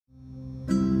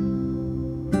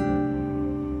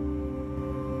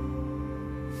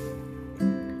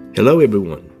Hello,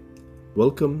 everyone.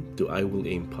 Welcome to I Will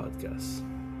Aim podcast.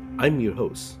 I'm your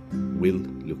host, Will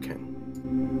Lucan.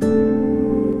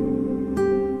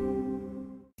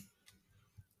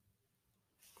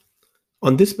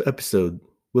 On this episode,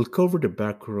 we'll cover the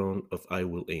background of I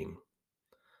Will Aim.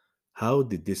 How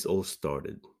did this all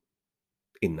started?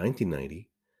 In 1990,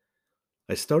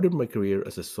 I started my career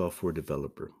as a software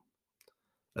developer.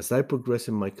 As I progressed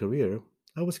in my career,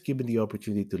 I was given the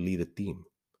opportunity to lead a team.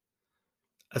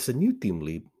 As a new team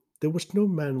lead, there was no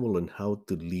manual on how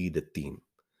to lead a team.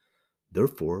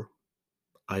 Therefore,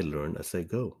 I learn as I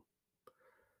go.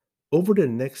 Over the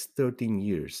next 13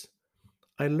 years,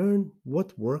 I learned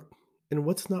what worked and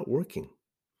what's not working.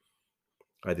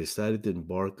 I decided to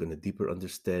embark on a deeper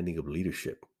understanding of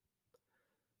leadership.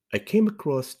 I came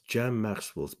across John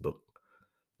Maxwell's book,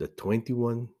 The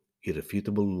 21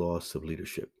 Irrefutable Laws of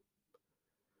Leadership.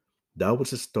 That was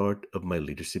the start of my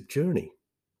leadership journey.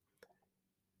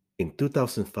 In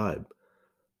 2005,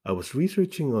 I was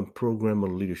researching on program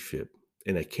on leadership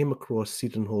and I came across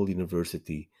Seton Hall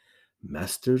University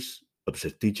Masters of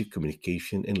Strategic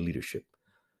Communication and Leadership,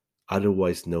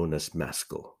 otherwise known as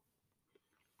MASCL.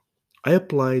 I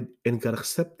applied and got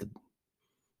accepted.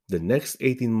 The next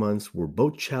 18 months were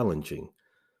both challenging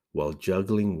while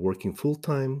juggling working full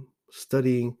time,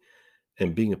 studying,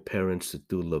 and being a parent to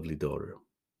two lovely daughters.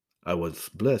 I was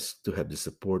blessed to have the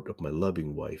support of my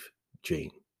loving wife,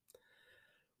 Jane.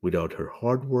 Without her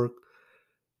hard work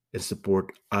and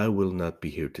support, I will not be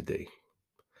here today.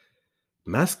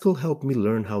 Maskell helped me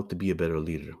learn how to be a better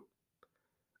leader.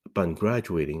 Upon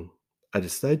graduating, I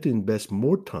decided to invest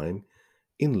more time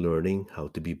in learning how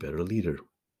to be a better leader.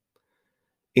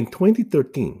 In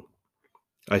 2013,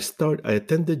 I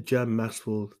attended John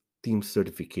Maxwell Team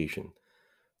Certification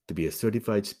to be a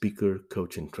certified speaker,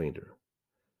 coach, and trainer.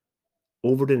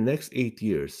 Over the next 8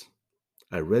 years,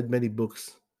 I read many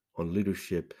books on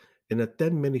leadership and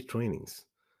attended many trainings,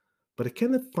 but I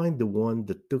cannot find the one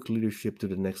that took leadership to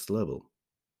the next level.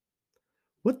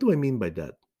 What do I mean by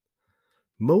that?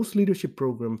 Most leadership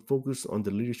programs focus on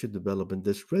the leadership development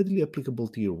that's readily applicable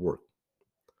to your work.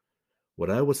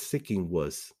 What I was seeking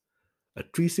was a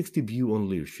 360 view on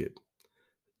leadership.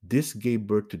 This gave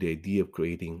birth to the idea of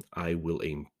creating I Will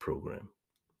Aim program.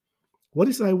 What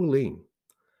is I Will Aim?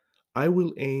 I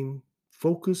Will Aim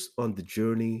focus on the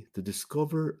journey to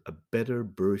discover a better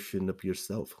version of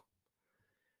yourself.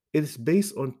 It is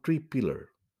based on three pillars: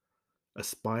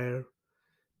 aspire,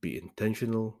 be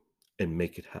intentional, and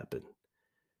make it happen.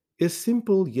 It's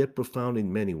simple yet profound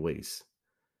in many ways.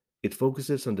 It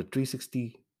focuses on the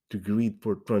 360-degree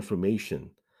for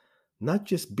transformation, not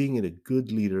just being a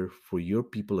good leader for your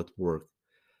people at work,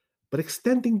 but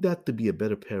extending that to be a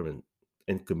better parent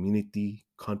and community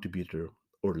contributor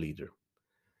or leader.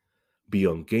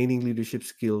 Beyond gaining leadership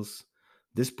skills,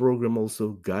 this program also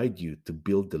guides you to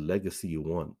build the legacy you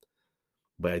want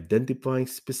by identifying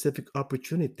specific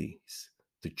opportunities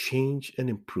to change and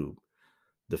improve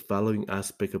the following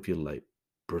aspect of your life: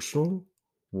 personal,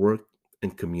 work,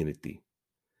 and community.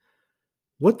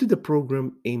 What did the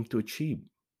program aim to achieve?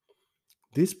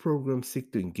 This program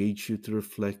seeks to engage you to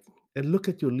reflect and look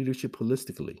at your leadership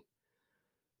holistically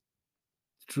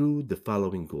through the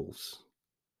following goals.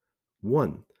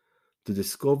 One, to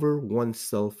discover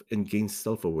oneself and gain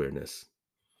self awareness.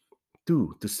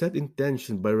 Two, to set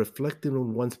intention by reflecting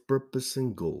on one's purpose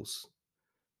and goals.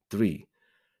 Three,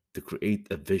 to create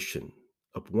a vision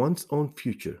of one's own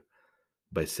future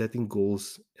by setting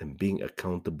goals and being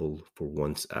accountable for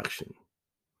one's action.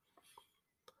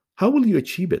 How will you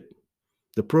achieve it?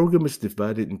 The program is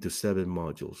divided into 7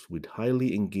 modules with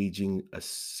highly engaging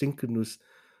asynchronous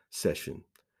session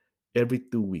every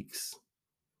 2 weeks,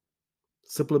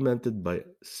 supplemented by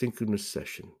synchronous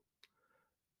session.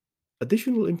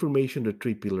 Additional information on the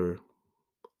three pillar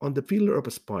on the pillar of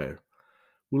aspire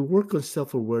will work on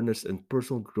self-awareness and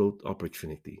personal growth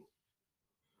opportunity.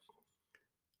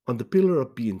 On the pillar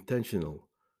of be intentional,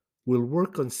 we'll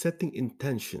work on setting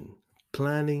intention,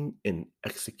 planning, and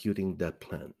executing that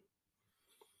plan.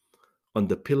 On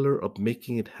the pillar of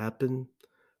making it happen,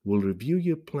 we'll review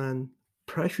your plan,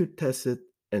 pressure test it,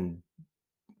 and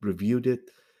reviewed it,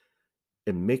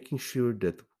 and making sure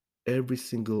that every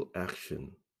single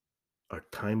action are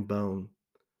time bound.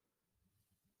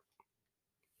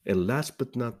 And last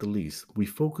but not the least, we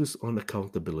focus on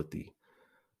accountability.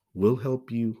 We'll help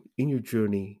you in your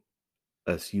journey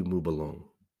as you move along.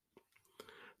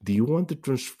 Do you want to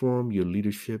transform your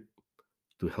leadership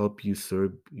to help you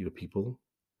serve your people?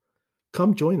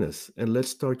 Come join us and let's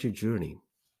start your journey.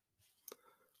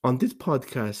 On this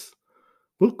podcast,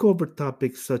 we'll cover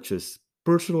topics such as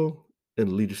personal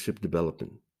and leadership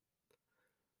development,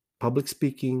 public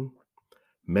speaking,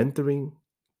 mentoring,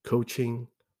 coaching,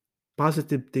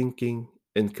 positive thinking,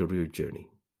 and career journey.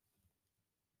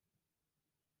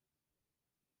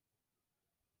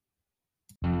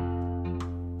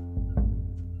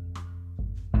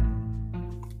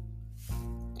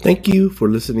 Thank you for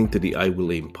listening to the I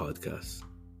Will Aim podcast.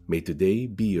 May today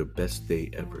be your best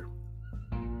day ever.